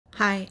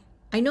Hi,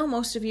 I know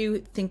most of you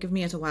think of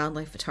me as a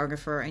wildlife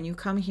photographer and you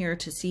come here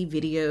to see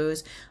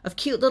videos of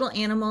cute little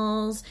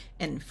animals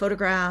and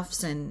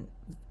photographs and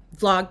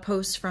vlog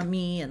posts from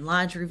me and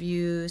lodge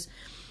reviews.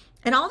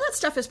 And all that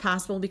stuff is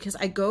possible because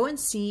I go and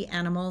see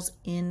animals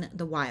in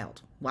the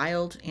wild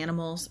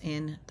animals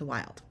in the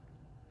wild.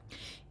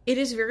 It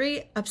is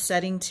very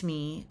upsetting to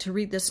me to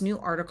read this new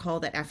article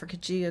that Africa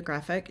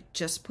Geographic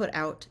just put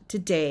out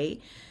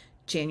today,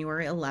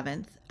 January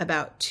 11th,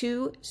 about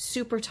 2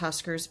 super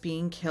tuskers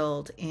being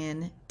killed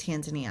in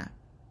Tanzania.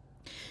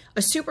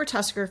 A super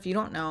tusker, if you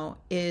don't know,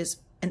 is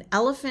an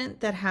elephant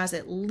that has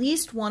at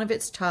least one of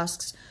its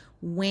tusks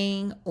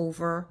weighing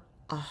over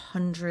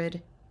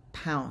 100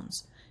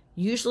 pounds.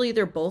 Usually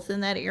they're both in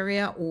that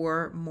area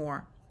or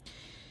more.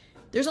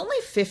 There's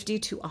only 50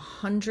 to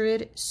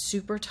 100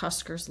 super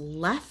tuskers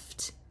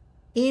left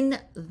in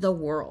the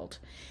world.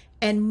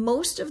 And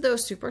most of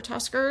those super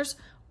tuskers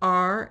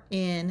are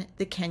in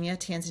the Kenya,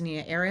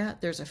 Tanzania area.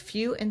 There's a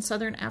few in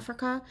Southern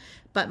Africa,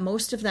 but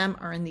most of them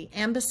are in the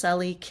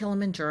Amboseli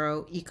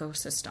Kilimanjaro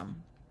ecosystem.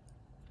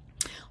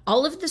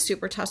 All of the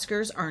super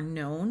tuskers are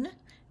known,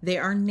 they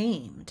are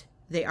named,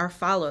 they are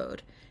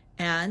followed,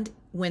 and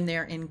when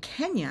they're in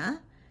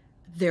Kenya,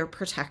 they're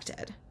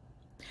protected.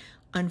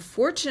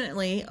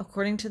 Unfortunately,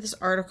 according to this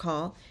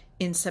article,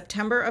 in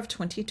September of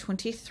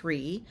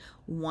 2023,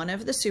 one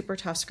of the super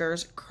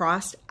tuskers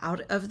crossed out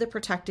of the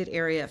protected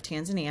area of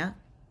Tanzania.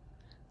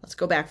 Let's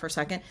go back for a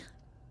second.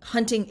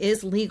 Hunting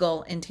is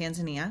legal in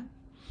Tanzania,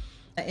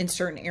 in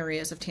certain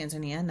areas of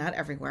Tanzania, not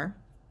everywhere.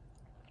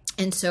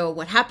 And so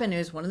what happened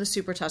is one of the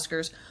super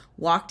tuskers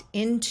walked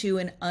into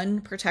an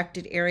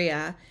unprotected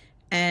area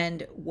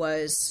and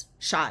was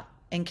shot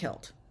and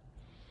killed.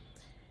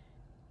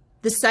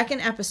 The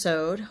second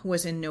episode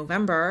was in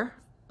November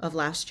of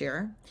last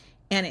year.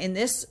 And in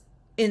this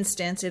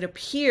instance, it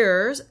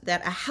appears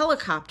that a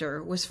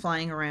helicopter was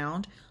flying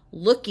around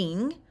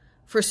looking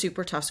for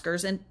super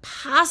tuskers and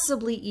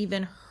possibly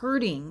even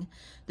herding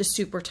the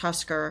super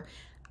tusker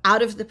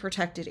out of the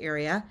protected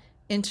area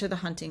into the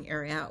hunting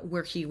area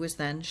where he was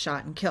then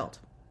shot and killed.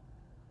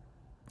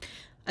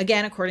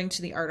 Again, according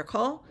to the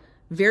article,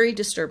 very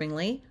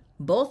disturbingly,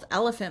 both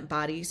elephant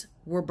bodies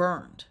were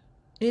burned.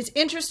 And it's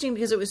interesting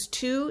because it was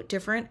 2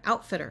 different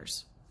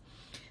outfitters.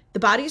 The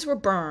bodies were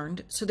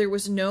burned, so there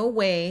was no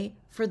way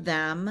for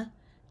them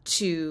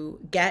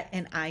to get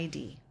an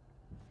ID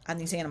on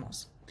these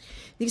animals.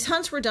 These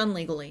hunts were done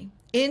legally.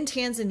 In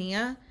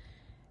Tanzania,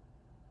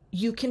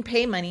 you can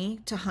pay money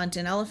to hunt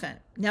an elephant.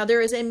 Now,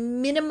 there is a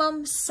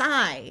minimum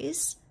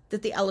size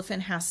that the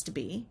elephant has to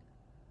be,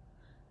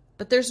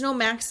 but there's no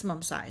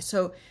maximum size.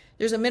 So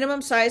there's a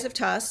minimum size of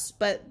tusks,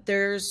 but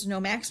there's no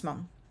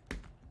maximum.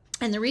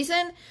 And the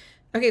reason,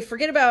 okay,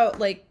 forget about,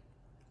 like,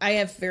 I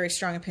have very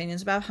strong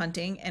opinions about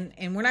hunting,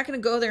 and we're not going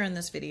to go there in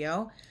this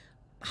video.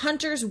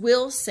 Hunters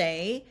will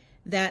say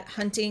that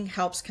hunting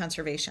helps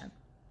conservation.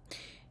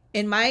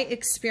 In my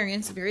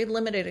experience, very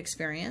limited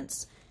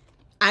experience,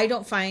 I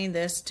don't find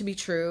this to be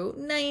true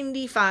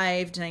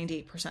 95 to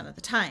 98% of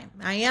the time.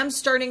 I am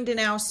starting to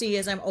now see,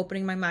 as I'm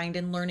opening my mind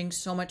and learning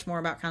so much more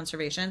about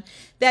conservation,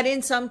 that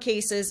in some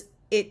cases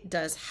it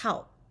does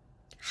help.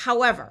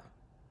 However,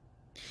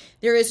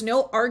 there is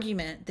no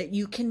argument that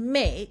you can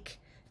make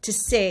to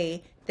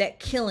say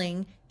that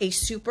killing a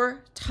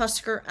super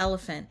tusker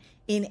elephant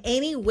in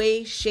any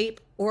way,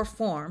 shape, or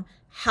form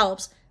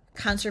helps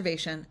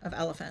conservation of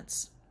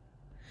elephants.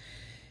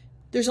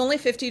 There's only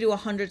 50 to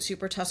 100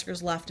 super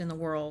tuskers left in the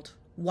world.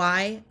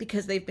 Why?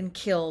 Because they've been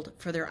killed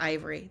for their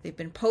ivory. They've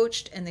been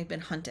poached and they've been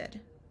hunted.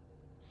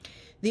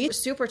 These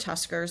super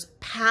tuskers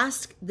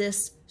passed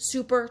this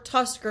super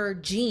tusker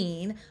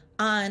gene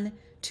on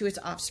to its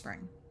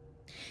offspring.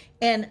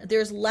 And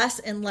there's less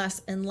and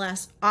less and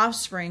less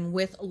offspring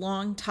with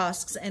long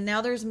tusks. And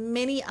now there's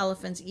many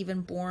elephants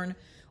even born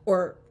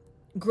or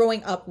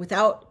growing up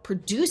without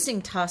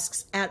producing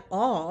tusks at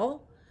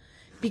all,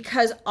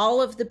 because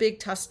all of the big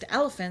tusked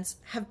elephants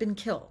have been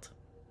killed.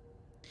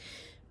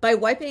 By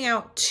wiping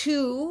out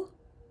 2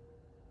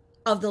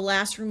 of the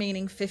last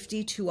remaining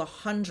 50 to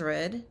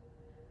 100,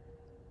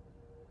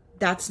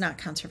 that's not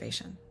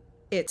conservation.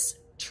 It's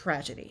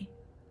tragedy.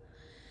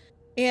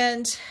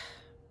 And,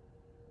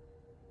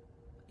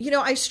 you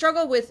know, I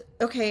struggle with,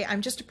 okay,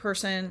 I'm just a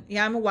person.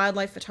 Yeah, I'm a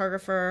wildlife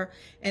photographer,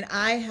 and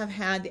I have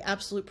had the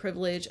absolute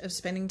privilege of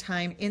spending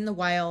time in the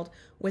wild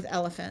with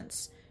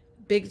elephants,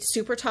 big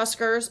super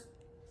tuskers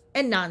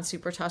and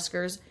non-super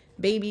tuskers,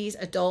 babies,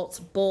 adults,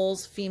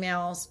 bulls,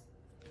 females,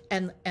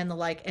 and the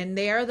like. And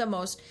they are the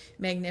most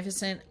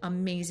magnificent,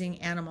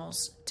 amazing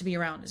animals to be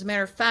around. As a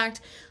matter of fact,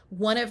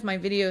 one of my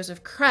videos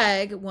of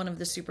Craig, one of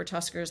the super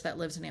tuskers that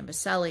lives in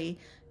Amboseli,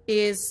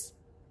 is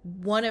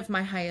one of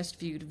my highest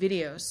viewed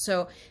videos.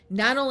 So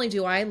not only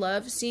do I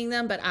love seeing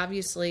them, but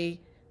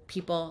obviously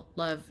people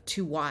love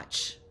to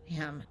watch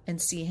him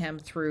and see him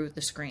through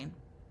the screen.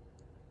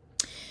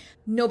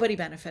 Nobody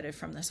benefited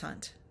from this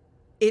hunt.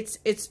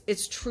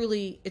 It's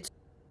truly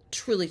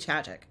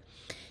tragic.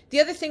 The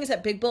other things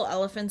that big bull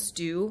elephants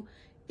do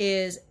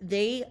is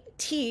they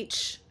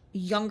teach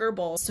younger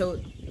bulls.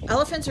 So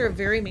elephants are a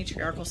very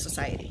matriarchal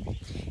society.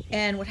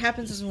 And what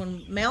happens is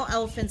when male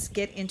elephants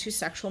get into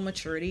sexual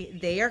maturity,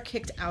 they are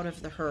kicked out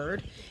of the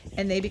herd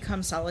and they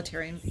become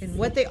solitary. And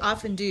what they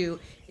often do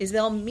is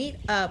they'll meet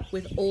up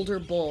with older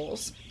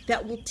bulls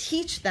that will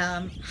teach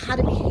them how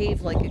to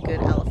behave like a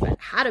good elephant,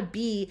 how to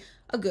be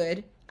a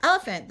good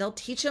elephant. They'll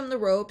teach them the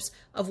ropes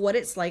of what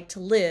it's like to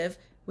live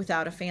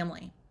without a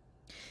family.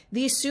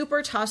 These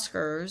super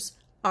tuskers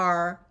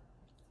are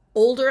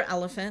older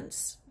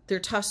elephants. Their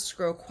tusks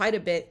grow quite a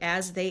bit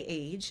as they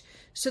age.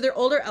 So they're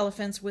older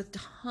elephants with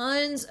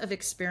tons of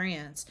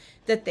experience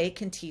that they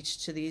can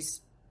teach to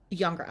these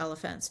younger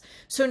elephants.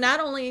 So not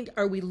only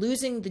are we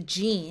losing the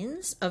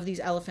genes of these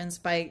elephants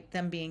by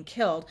them being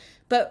killed,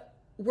 but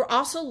we're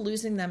also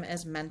losing them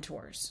as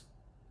mentors.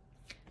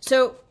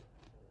 So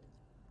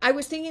I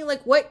was thinking,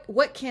 like,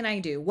 what can I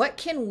do? What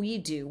can we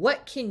do?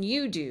 What can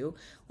you do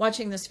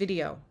watching this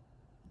video?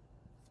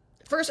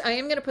 First, I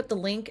am going to put the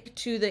link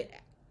to the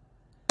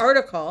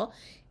article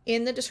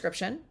in the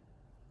description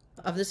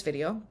of this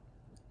video.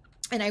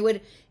 And I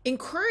would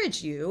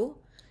encourage you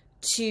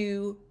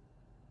to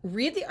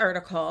read the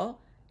article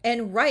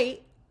and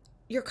write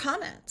your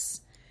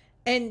comments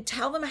and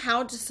tell them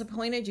how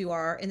disappointed you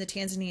are in the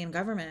Tanzanian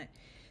government.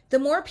 The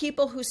more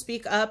people who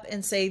speak up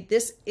and say,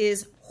 this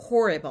is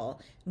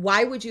horrible,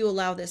 why would you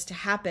allow this to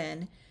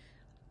happen?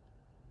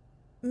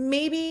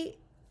 Maybe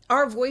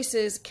our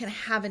voices can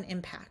have an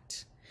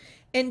impact.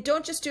 And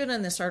don't just do it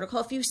in this article.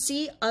 If you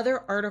see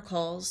other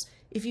articles,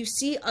 if you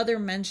see other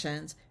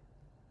mentions,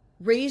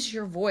 raise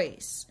your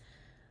voice.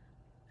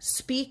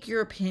 Speak your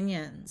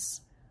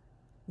opinions.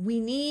 We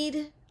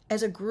need,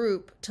 as a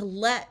group, to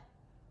let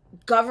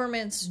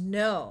governments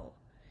know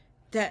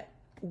that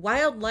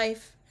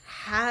wildlife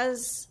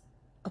has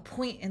a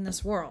point in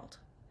this world.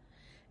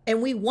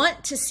 And we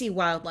want to see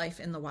wildlife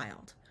in the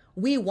wild.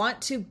 We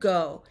want to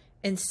go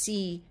and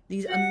see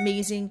these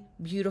amazing,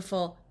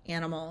 beautiful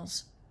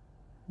animals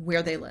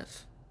where they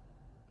live.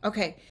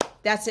 Okay,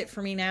 that's it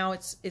for me now.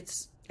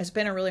 It's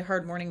been a really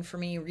hard morning for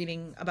me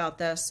reading about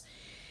this.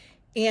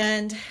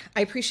 And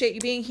I appreciate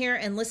you being here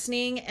and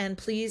listening. And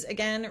please,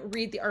 again,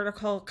 read the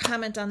article,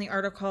 comment on the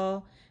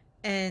article.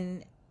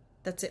 And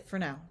that's it for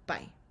now.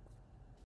 Bye.